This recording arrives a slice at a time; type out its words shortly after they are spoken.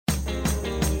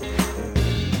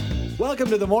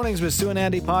Welcome to the Mornings with Sue and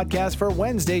Andy podcast for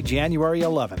Wednesday, January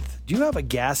 11th. Do you have a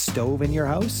gas stove in your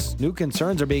house? New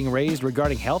concerns are being raised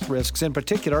regarding health risks, in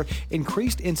particular,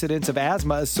 increased incidence of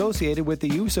asthma associated with the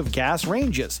use of gas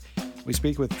ranges. We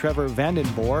speak with Trevor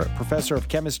Vandenborre, professor of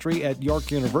chemistry at York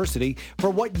University,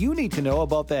 for what you need to know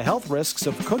about the health risks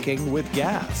of cooking with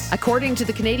gas. According to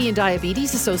the Canadian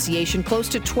Diabetes Association, close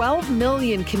to 12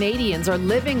 million Canadians are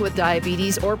living with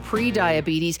diabetes or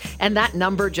pre-diabetes, and that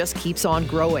number just keeps on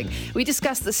growing. We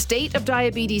discuss the state of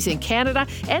diabetes in Canada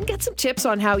and get some tips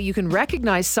on how you can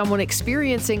recognize someone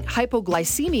experiencing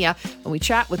hypoglycemia when we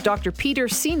chat with Dr. Peter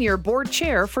Senior, board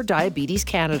chair for Diabetes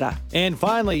Canada. And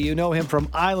finally, you know him from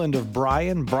Island of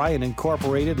Bryan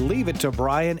Incorporated, Leave It to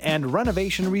Bryan, and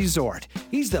Renovation Resort.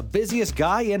 He's the busiest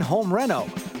guy in home reno.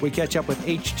 We catch up with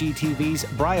HGTV's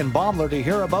Brian Baumler to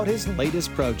hear about his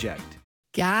latest project.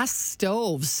 Gas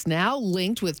stoves, now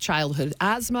linked with childhood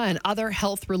asthma and other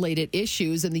health-related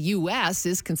issues, and the U.S.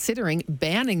 is considering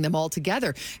banning them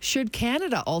altogether. Should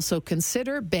Canada also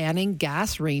consider banning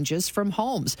gas ranges from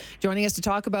homes? Joining us to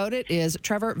talk about it is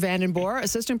Trevor Vandenborre,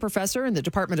 assistant professor in the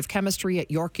Department of Chemistry at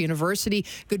York University.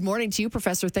 Good morning to you,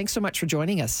 Professor. Thanks so much for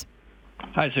joining us.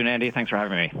 Hi, Sue and Andy. Thanks for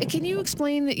having me. Can you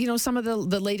explain, some of the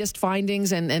latest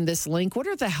findings and this link? What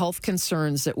are the health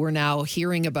concerns that we're now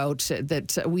hearing about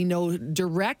that we know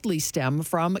directly stem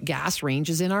from gas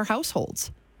ranges in our households?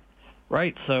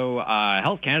 Right. So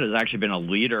Health Canada has actually been a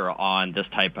leader on this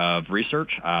type of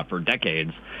research for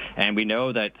decades. And we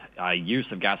know that use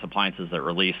of gas appliances that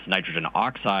release nitrogen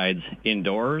oxides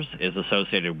indoors is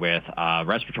associated with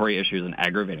respiratory issues and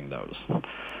aggravating those.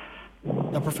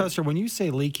 Now, Professor, when you say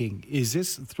leaking, is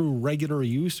this through regular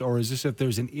use, or is this if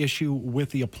there's an issue with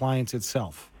the appliance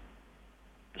itself?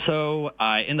 So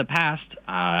in the past,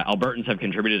 Albertans have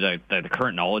contributed to the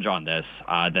current knowledge on this,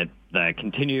 that the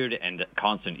continued and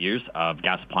constant use of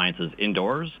gas appliances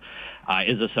indoors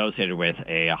is associated with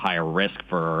a higher risk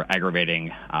for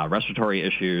aggravating respiratory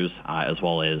issues as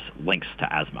well as links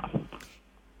to asthma.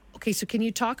 Okay, so can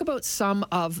you talk about some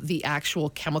of the actual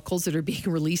chemicals that are being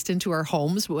released into our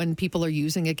homes when people are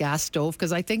using a gas stove?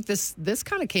 Because I think this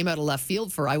kind of came out of left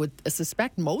field for, I would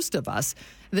suspect, most of us,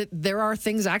 that there are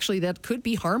things actually that could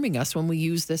be harming us when we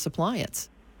use this appliance.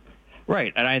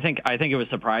 Right, and I think it was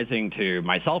surprising to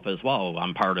myself as well.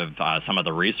 I'm part of some of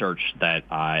the research that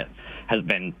has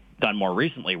been done more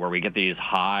recently, where we get these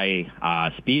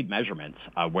high speed measurements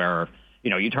where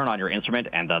you turn on your instrument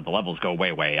and the levels go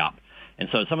way up. And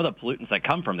so some of the pollutants that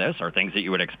come from this are things that you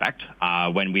would expect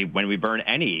when we burn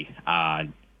any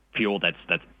fuel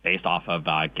that's based off of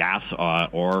gas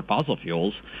or fossil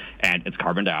fuels, and it's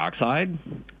carbon dioxide,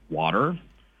 water,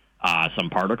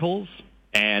 some particles,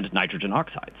 and nitrogen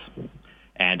oxides.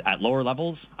 And at lower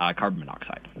levels, carbon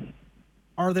monoxide.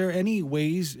 Are there any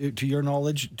ways, to your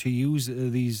knowledge, to use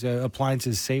these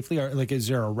appliances safely? Is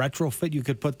there a retrofit you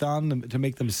could put on to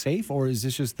make them safe, or is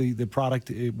this just the product?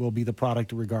 It will be the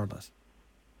product regardless.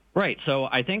 Right. So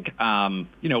I think, when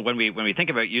we think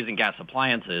about using gas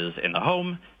appliances in the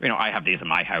home, I have these in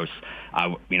my house,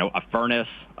 a furnace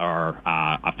or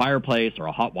a fireplace or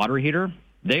a hot water heater,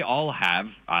 they all have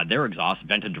their exhaust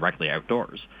vented directly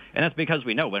outdoors. And that's because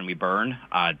we know when we burn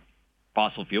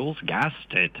fossil fuels, gas,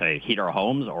 to heat our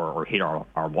homes or heat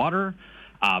our water,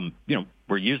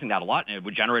 we're using that a lot, and it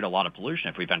would generate a lot of pollution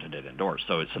if we vented it indoors.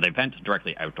 So they vent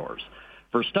directly outdoors.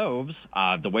 For stoves,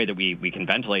 the way that we can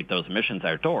ventilate those emissions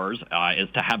outdoors is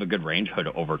to have a good range hood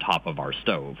over top of our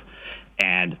stove.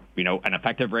 And, an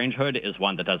effective range hood is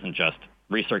one that doesn't just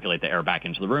recirculate the air back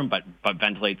into the room, but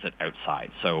ventilates it outside.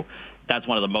 So that's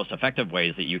one of the most effective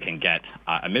ways that you can get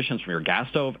emissions from your gas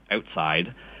stove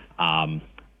outside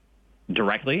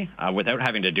directly without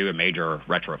having to do a major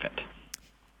retrofit.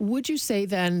 Would you say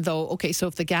then, though, so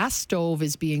if the gas stove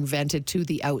is being vented to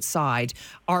the outside,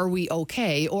 are we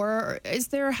okay? Or is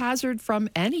there a hazard from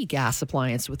any gas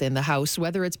appliance within the house,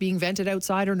 whether it's being vented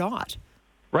outside or not?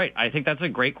 Right. I think that's a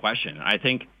great question. I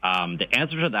think the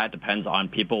answer to that depends on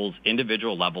people's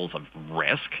individual levels of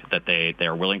risk that they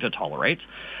are willing to tolerate.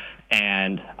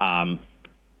 And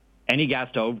any gas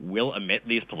stove will emit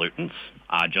these pollutants,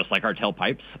 just like our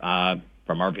tailpipes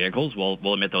from our vehicles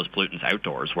will emit those pollutants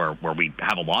outdoors, where we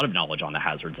have a lot of knowledge on the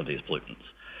hazards of these pollutants.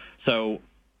 So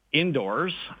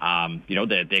indoors,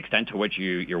 the extent to which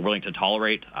you're willing to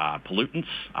tolerate pollutants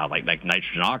like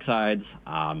nitrogen oxides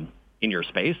in your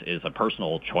space is a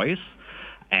personal choice.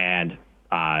 And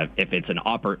if it's an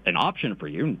option for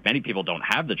you, many people don't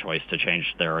have the choice to change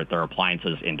their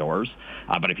appliances indoors.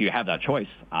 But if you have that choice,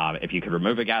 if you could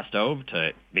remove a gas stove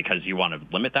because you want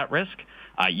to limit that risk,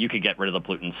 you could get rid of the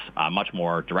pollutants much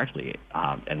more directly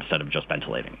instead of just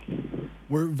ventilating.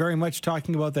 We're very much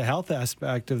talking about the health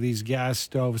aspect of these gas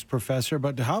stoves, Professor,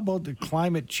 but how about the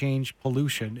climate change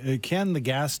pollution? Can the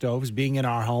gas stoves being in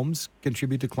our homes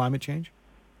contribute to climate change?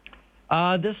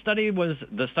 The study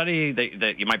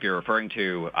that you might be referring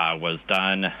to was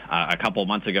done a couple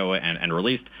months ago and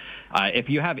released. If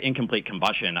you have incomplete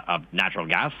combustion of natural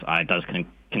gas, it does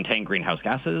contain greenhouse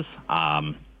gases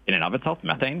in and of itself,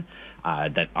 methane,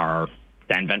 that are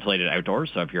then ventilated outdoors.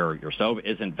 So if your stove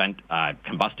isn't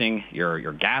combusting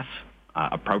your gas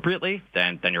appropriately,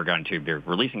 then you're going to be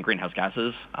releasing greenhouse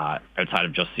gases outside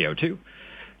of just CO2.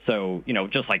 So,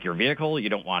 just like your vehicle, you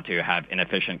don't want to have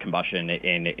inefficient combustion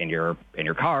in your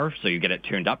car, so you get it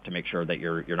tuned up to make sure that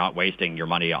you're not wasting your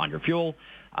money on your fuel.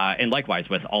 And likewise,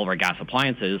 with all of our gas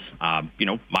appliances,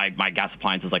 my gas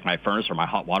appliances like my furnace or my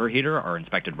hot water heater are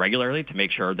inspected regularly to make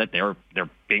sure that they're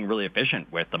being really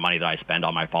efficient with the money that I spend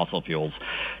on my fossil fuels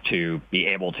to be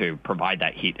able to provide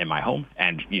that heat in my home.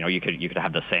 And, you could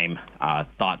have the same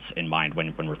thoughts in mind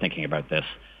when we're thinking about this.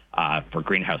 For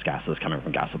greenhouse gases coming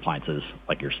from gas appliances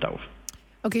like your stove.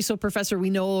 Okay, so Professor, we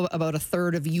know about a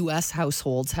third of U.S.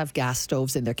 households have gas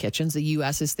stoves in their kitchens. The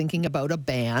U.S. is thinking about a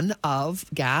ban of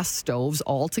gas stoves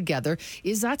altogether.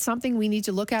 Is that something we need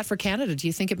to look at for Canada? Do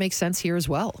you think it makes sense here as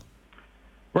well?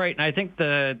 Right, and I think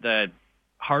the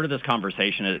heart of this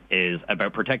conversation is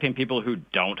about protecting people who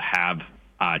don't have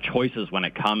choices when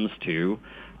it comes to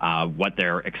what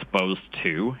they're exposed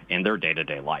to in their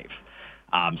day-to-day life.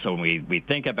 So when we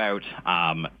think about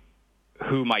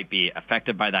who might be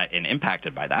affected by that and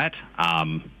impacted by that,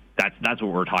 that's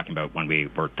what we're talking about when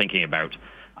we're thinking about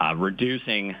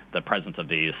reducing the presence of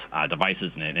these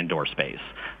devices in an indoor space.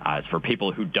 It's for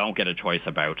people who don't get a choice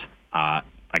about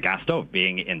a gas stove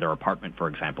being in their apartment, for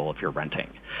example, if you're renting.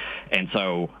 And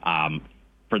so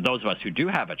for those of us who do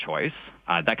have a choice,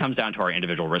 that comes down to our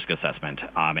individual risk assessment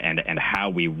and how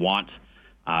we want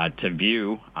to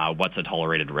view what's a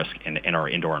tolerated risk in our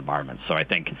indoor environment. So I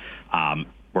think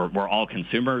we're all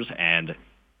consumers, and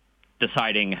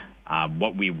deciding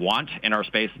what we want in our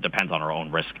space depends on our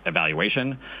own risk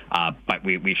evaluation. But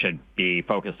we should be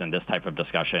focused in this type of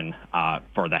discussion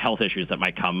for the health issues that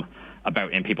might come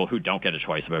about in people who don't get a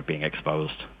choice about being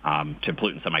exposed to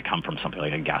pollutants that might come from something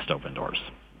like a gas stove indoors.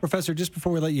 Professor, just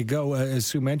before we let you go, as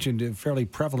Sue mentioned, fairly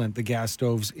prevalent, the gas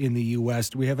stoves in the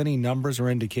U.S. Do we have any numbers or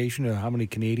indication of how many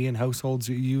Canadian households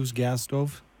use gas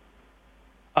stoves?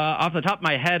 Off the top of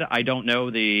my head, I don't know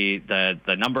the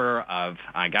number of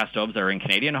gas stoves that are in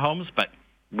Canadian homes, but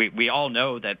we all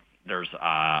know that there's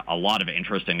a lot of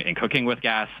interest in cooking with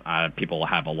gas. People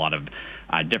have a lot of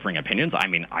differing opinions. I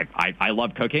mean, I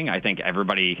love cooking. I think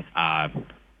everybody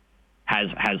has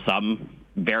some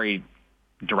very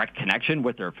direct connection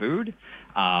with their food,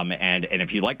 and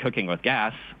if you like cooking with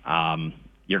gas,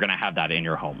 you're going to have that in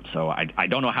your home. So I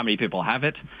don't know how many people have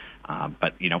it,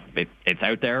 but it's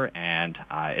out there, and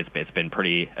it's been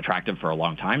pretty attractive for a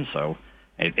long time. So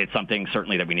it's something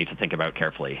certainly that we need to think about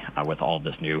carefully with all of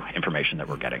this new information that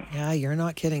we're getting. Yeah, you're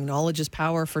not kidding. Knowledge is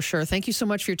power for sure. Thank you so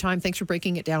much for your time. Thanks for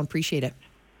breaking it down. Appreciate it.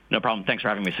 No problem. Thanks for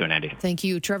having me, Sue and Andy. Thank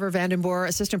you. Trevor Vandenborre,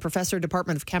 Assistant Professor,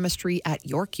 Department of Chemistry at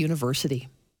York University.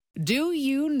 Do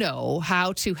you know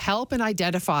how to help and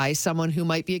identify someone who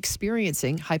might be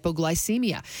experiencing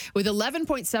hypoglycemia? With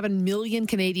 11.7 million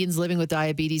Canadians living with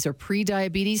diabetes or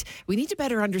pre-diabetes, we need to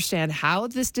better understand how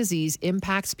this disease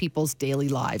impacts people's daily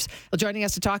lives. Well, joining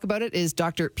us to talk about it is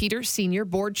Dr. Peter Senior,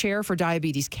 Board Chair for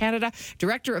Diabetes Canada,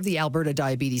 Director of the Alberta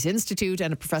Diabetes Institute,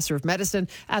 and a Professor of Medicine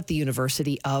at the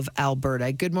University of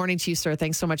Alberta. Good morning to you, sir.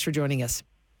 Thanks so much for joining us.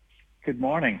 Good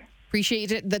morning.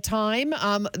 Appreciate it, the time.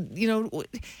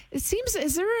 It seems,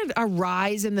 is there a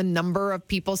rise in the number of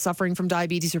people suffering from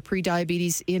diabetes or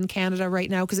pre-diabetes in Canada right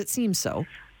now? Because it seems so.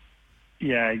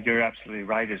 Yeah, you're absolutely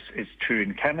right. It's true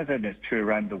in Canada and it's true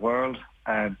around the world.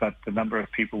 But the number of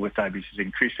people with diabetes is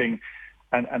increasing,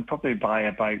 and probably by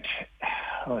about,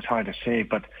 it's hard to say,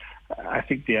 but I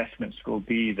think the estimates will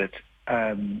be that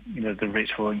the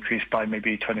rates will increase by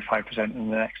maybe 25% in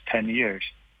the next 10 years.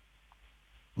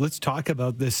 Let's talk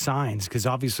about the signs, because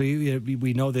obviously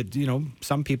we know that,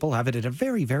 some people have it at a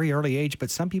very, very early age, but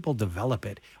some people develop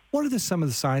it. What are some of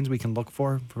the signs we can look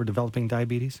for developing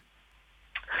diabetes?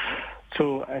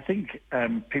 So I think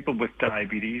people with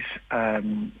diabetes,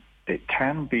 it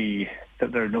can be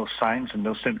that there are no signs and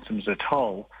no symptoms at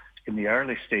all in the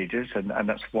early stages, and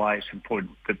that's why it's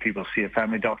important that people see a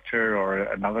family doctor or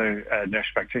another nurse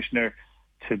practitioner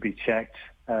to be checked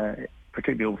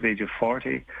particularly over the age of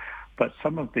 40. But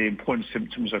some of the important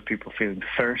symptoms are people feeling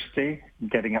thirsty,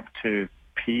 getting up to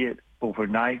pee it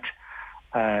overnight,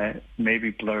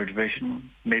 maybe blurred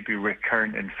vision, maybe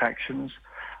recurrent infections,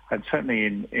 and certainly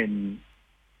in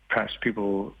perhaps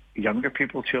younger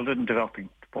people, children developing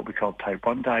what we call type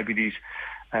 1 diabetes,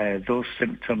 those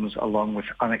symptoms along with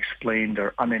unexplained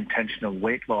or unintentional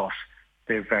weight loss,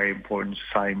 they're very important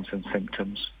signs and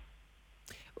symptoms.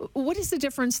 What is the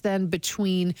difference then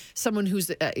between someone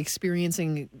who's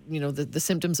experiencing, the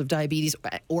symptoms of diabetes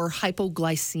or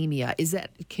hypoglycemia?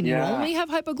 Can you only have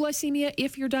hypoglycemia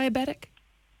if you're diabetic?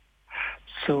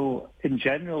 So in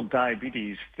general,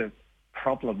 diabetes, the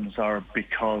problems are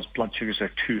because blood sugars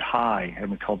are too high, and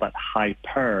we call that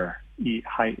hyper,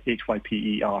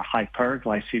 H-Y-P-E-R,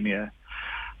 hyperglycemia.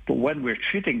 But when we're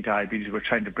treating diabetes, we're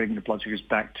trying to bring the blood sugars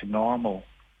back to normal.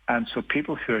 And so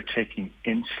people who are taking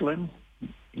insulin,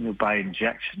 by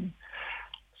injection,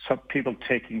 some people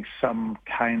taking some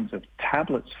kinds of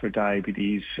tablets for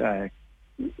diabetes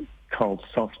called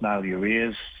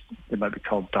sulfonylureas, they might be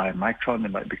called diamicron, they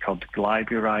might be called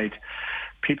glyburide.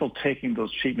 People taking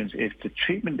those treatments, if the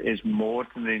treatment is more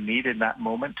than they need in that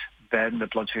moment, then the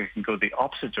blood sugar can go the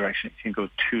opposite direction. It can go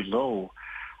too low.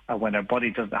 When our body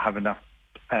doesn't have enough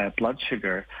blood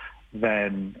sugar,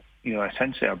 then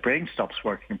essentially our brain stops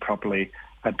working properly,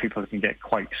 and people can get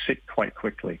quite sick quite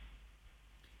quickly.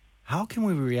 How can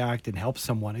we react and help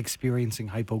someone experiencing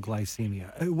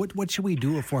hypoglycemia? What should we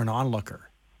do if we're an onlooker?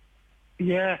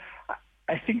 Yeah,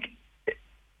 I think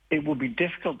it will be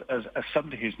difficult as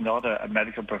somebody who's not a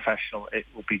medical professional. It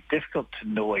will be difficult to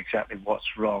know exactly what's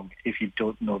wrong if you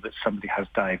don't know that somebody has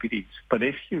diabetes. But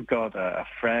if you've got a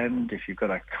friend, if you've got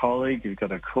a colleague, you've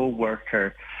got a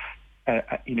co-worker,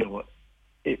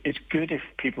 it's good if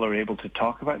people are able to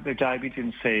talk about their diabetes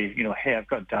and say, hey, I've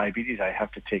got diabetes, I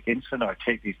have to take insulin or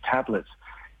take these tablets.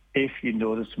 If you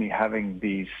notice me having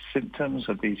these symptoms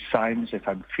or these signs, if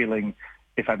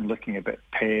I'm looking a bit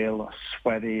pale or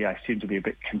sweaty, I seem to be a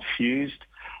bit confused,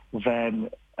 then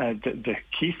the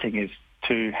key thing is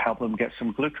to help them get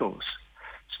some glucose.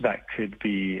 So that could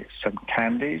be some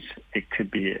candies, it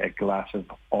could be a glass of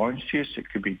orange juice,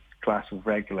 it could be a glass of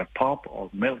regular pop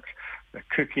or milk, a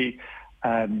cookie,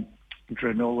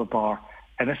 granola bar,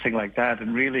 anything like that.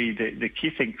 And really the key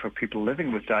thing for people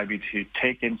living with diabetes who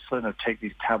take insulin or take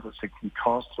these tablets that can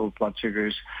cause low blood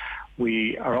sugars,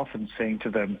 we are often saying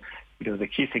to them, the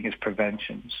key thing is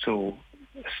prevention. So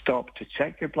stop to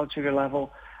check your blood sugar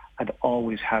level and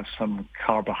always have some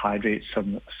carbohydrates,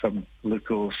 some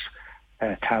glucose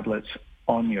tablets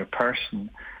on your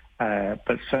person.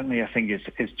 But certainly I think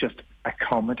it's just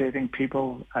accommodating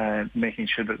people, making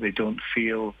sure that they don't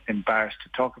feel embarrassed to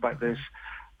talk about this,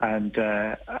 and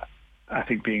I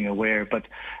think being aware. But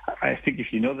I think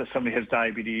if you know that somebody has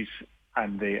diabetes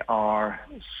and they are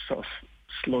sort of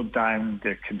slowed down,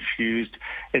 they're confused,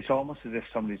 it's almost as if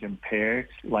somebody's impaired,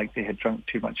 like they had drunk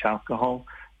too much alcohol,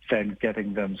 then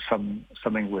getting them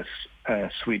something with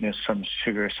sweetness, some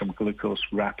sugar, some glucose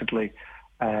rapidly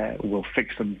will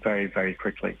fix them very, very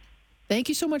quickly. Thank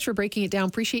you so much for breaking it down.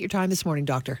 Appreciate your time this morning,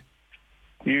 Doctor.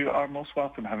 You are most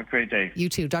welcome. Have a great day. You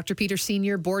too. Dr. Peter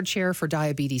Senior, Board Chair for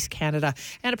Diabetes Canada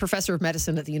and a Professor of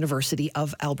Medicine at the University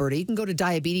of Alberta. You can go to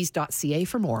diabetes.ca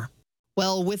for more.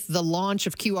 Well, with the launch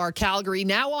of QR Calgary,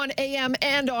 now on AM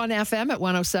and on FM at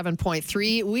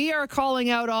 107.3, we are calling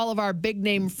out all of our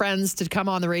big-name friends to come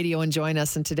on the radio and join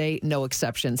us, and today, no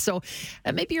exception. So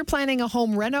maybe you're planning a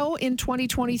home reno in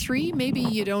 2023. Maybe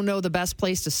you don't know the best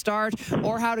place to start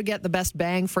or how to get the best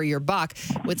bang for your buck.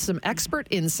 With some expert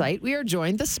insight, we are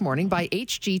joined this morning by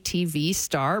HGTV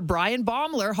star Brian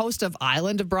Baumler, host of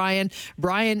Island of Brian,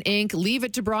 Brian Inc., Leave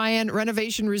It to Brian,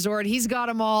 Renovation Resort. He's got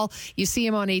them all. You see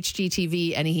him on HGTV.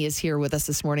 And he is here with us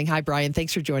this morning. Hi, Brian.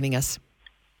 Thanks for joining us.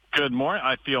 Good morning.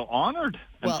 I feel honored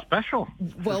and special.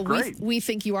 Well, we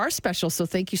think you are special, so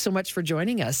thank you so much for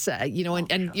joining us. And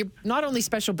you're not only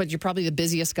special, but you're probably the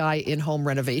busiest guy in home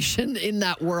renovation in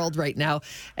that world right now.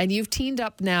 And you've teamed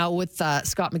up now with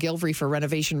Scott McGillivray for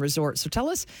Renovation Resort. So tell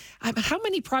us, how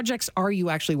many projects are you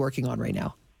actually working on right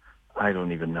now? I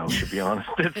don't even know, to be honest.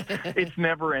 It's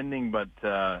never ending, but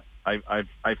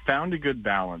I've found a good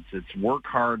balance. It's work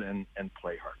hard and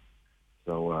play hard.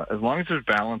 So as long as there's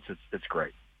balance, it's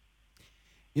great.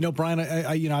 Brian,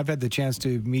 I've had the chance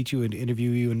to meet you and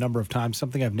interview you a number of times,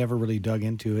 something I've never really dug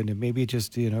into. And maybe it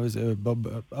just, is a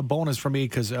bonus for me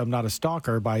because I'm not a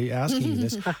stalker by asking you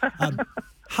this.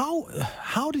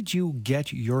 How did you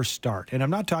get your start? And I'm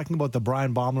not talking about the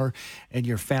Brian Baumler and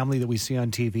your family that we see on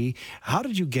TV. How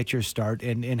did you get your start,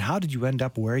 and how did you end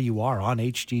up where you are on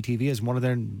HGTV as one of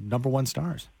their number one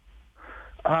stars?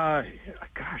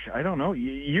 Gosh, I don't know.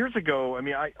 Years ago, I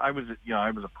mean, I was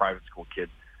a private school kid,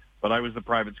 but I was the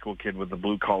private school kid with the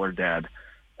blue collar dad.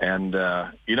 And,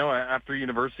 after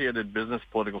university, I did business,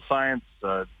 political science,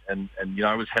 and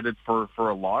I was headed for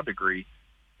a law degree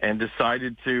and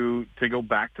decided to go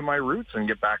back to my roots and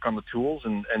get back on the tools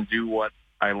and do what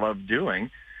I love doing.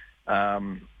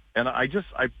 And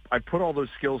I put all those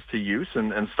skills to use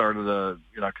and started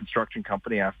a construction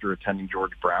company after attending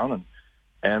George Brown.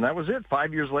 And that was it.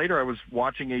 5 years later, I was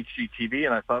watching HGTV,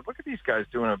 and I thought, look at these guys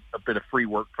doing a bit of free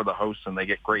work for the hosts, and they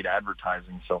get great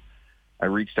advertising. So I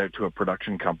reached out to a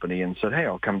production company and said, hey,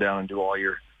 I'll come down and do all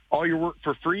your work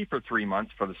for free for 3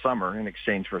 months for the summer in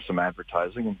exchange for some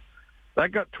advertising. And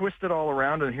that got twisted all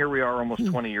around, and here we are almost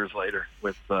 20 years later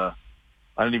with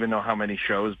I don't even know how many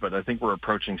shows, but I think we're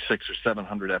approaching 600 or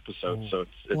 700 episodes. So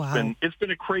it's been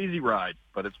a crazy ride,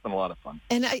 but it's been a lot of fun.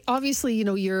 And obviously,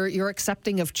 you're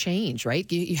accepting of change,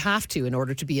 right? You have to in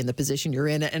order to be in the position you're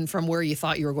in, and from where you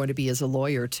thought you were going to be as a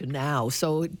lawyer to now.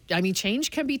 So, I mean,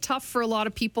 change can be tough for a lot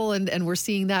of people, and we're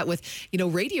seeing that with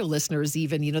radio listeners.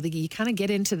 Even you kind of get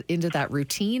into that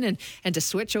routine, and to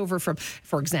switch over from,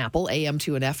 for example, AM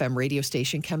to an FM radio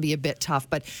station can be a bit tough.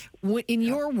 But in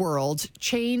your world,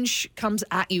 change comes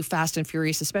at you fast and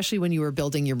furious, especially when you were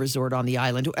building your resort on the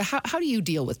island. How do you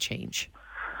deal with change?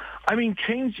 I mean,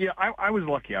 change, yeah, I was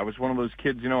lucky. I was one of those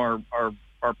kids,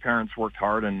 our parents worked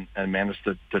hard and managed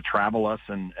to travel us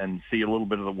and see a little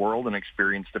bit of the world and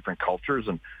experience different cultures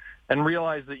and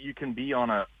realize that you can be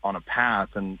on a path.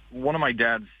 And one of my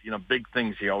dad's, big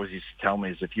things he always used to tell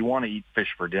me is if you want to eat fish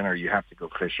for dinner, you have to go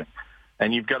fishing.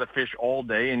 And you've got to fish all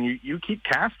day, and you keep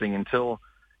casting until,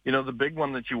 the big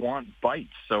one that you want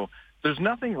bites. So there's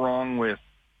nothing wrong with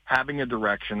having a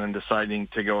direction and deciding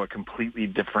to go a completely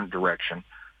different direction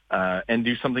and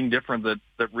do something different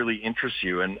that really interests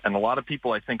you. And a lot of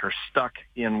people, I think, are stuck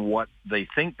in what they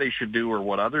think they should do or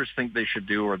what others think they should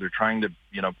do, or they're trying to,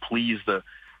 please the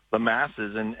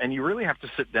masses. And you really have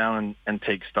to sit down and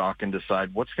take stock and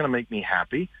decide what's going to make me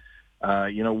happy.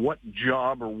 What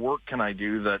job or work can I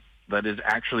do that is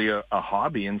actually a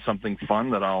hobby and something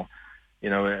fun that I'll,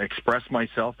 express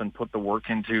myself and put the work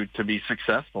into to be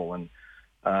successful. And,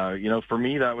 for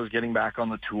me, that was getting back on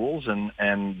the tools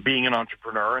and being an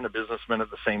entrepreneur and a businessman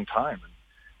at the same time. And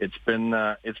it's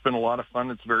been a lot of fun.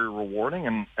 It's very rewarding.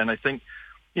 And I think,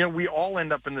 we all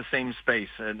end up in the same space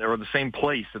or the same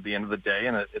place at the end of the day.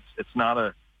 And it's not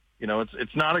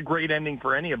a great ending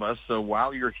for any of us. So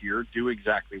while you're here, do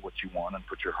exactly what you want and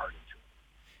put your heart into it.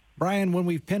 Brian, when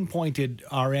we've pinpointed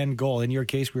our end goal, in your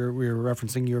case, we were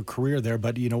referencing your career there,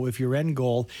 but, if your end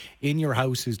goal in your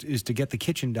house is to get the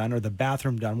kitchen done or the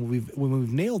bathroom done, when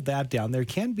we've nailed that down, there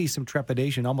can be some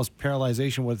trepidation, almost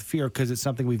paralyzation with fear, because it's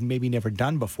something we've maybe never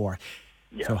done before.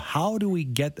 Yeah. So how do we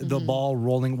get the ball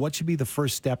rolling? What should be the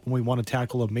first step when we want to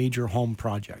tackle a major home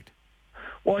project?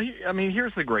 Well,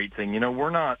 here's the great thing. We're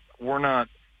not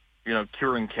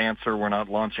curing cancer. We're not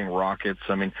launching rockets.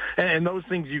 I mean, and those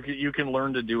things you can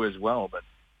learn to do as well. But,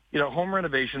 home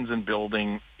renovations and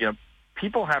building,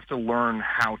 people have to learn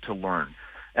how to learn.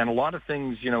 And a lot of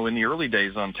things, in the early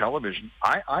days on television,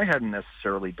 I hadn't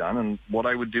necessarily done. And what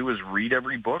I would do is read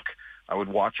every book. I would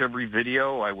watch every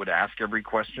video. I would ask every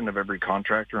question of every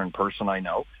contractor and person I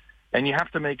know. And you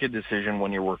have to make a decision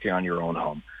when you're working on your own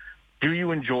home. Do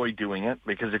you enjoy doing it?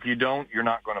 Because if you don't, you're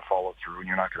not going to follow through and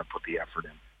you're not going to put the effort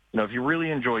in. If you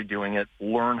really enjoy doing it,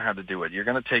 learn how to do it. You're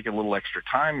going to take a little extra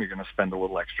time. You're going to spend a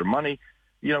little extra money,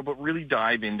 but really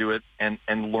dive into it and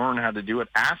learn how to do it.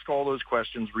 Ask all those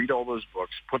questions, read all those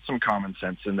books, put some common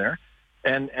sense in there,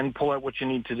 and pull out what you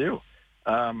need to do.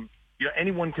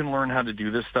 Anyone can learn how to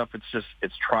do this stuff.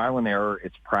 It's trial and error.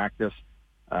 It's practice.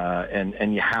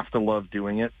 And you have to love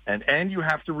doing it. And you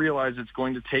have to realize it's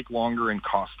going to take longer and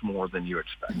cost more than you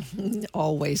expect.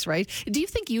 Always, right? Do you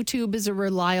think YouTube is a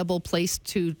reliable place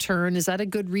to turn? Is that a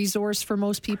good resource for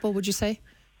most people, would you say?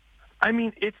 I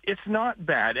mean, it's not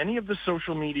bad. Any of the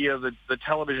social media, the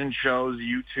television shows,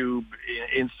 YouTube,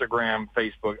 Instagram,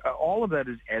 Facebook, all of that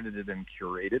is edited and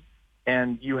curated.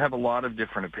 And you have a lot of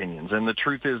different opinions. And the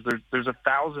truth is there's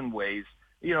 1,000 ways.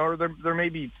 Or there may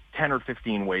be 10 or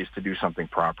 15 ways to do something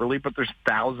properly, but there's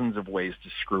thousands of ways to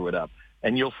screw it up.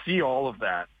 And you'll see all of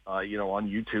that, on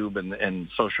YouTube and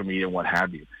social media and what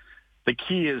have you. The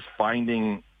key is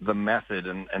finding the method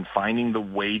and finding the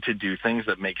way to do things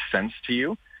that make sense to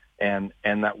you and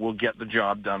that will get the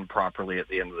job done properly at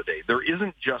the end of the day. There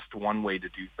isn't just one way to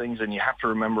do things, and you have to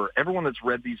remember everyone that's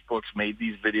read these books, made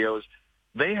these videos,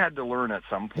 they had to learn at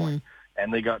some point,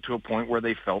 and they got to a point where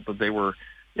they felt that they were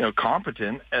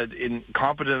competent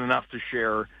enough to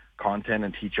share content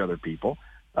and teach other people.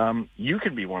 you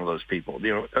can be one of those people.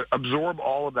 Absorb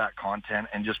all of that content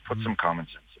and just put some common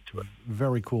sense into it.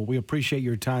 Very cool. We appreciate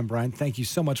your time, Brian. Thank you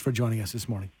so much for joining us this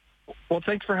morning. Well,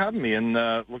 thanks for having me, and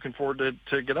looking forward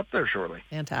to get up there shortly.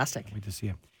 Fantastic. Wait to see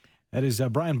you. That is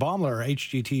Brian Baumler,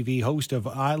 HGTV, host of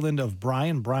Island of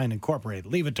Brian Incorporated.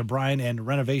 Leave it to Brian and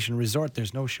Renovation Resort.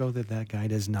 There's no show that guy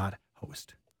does not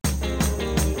host.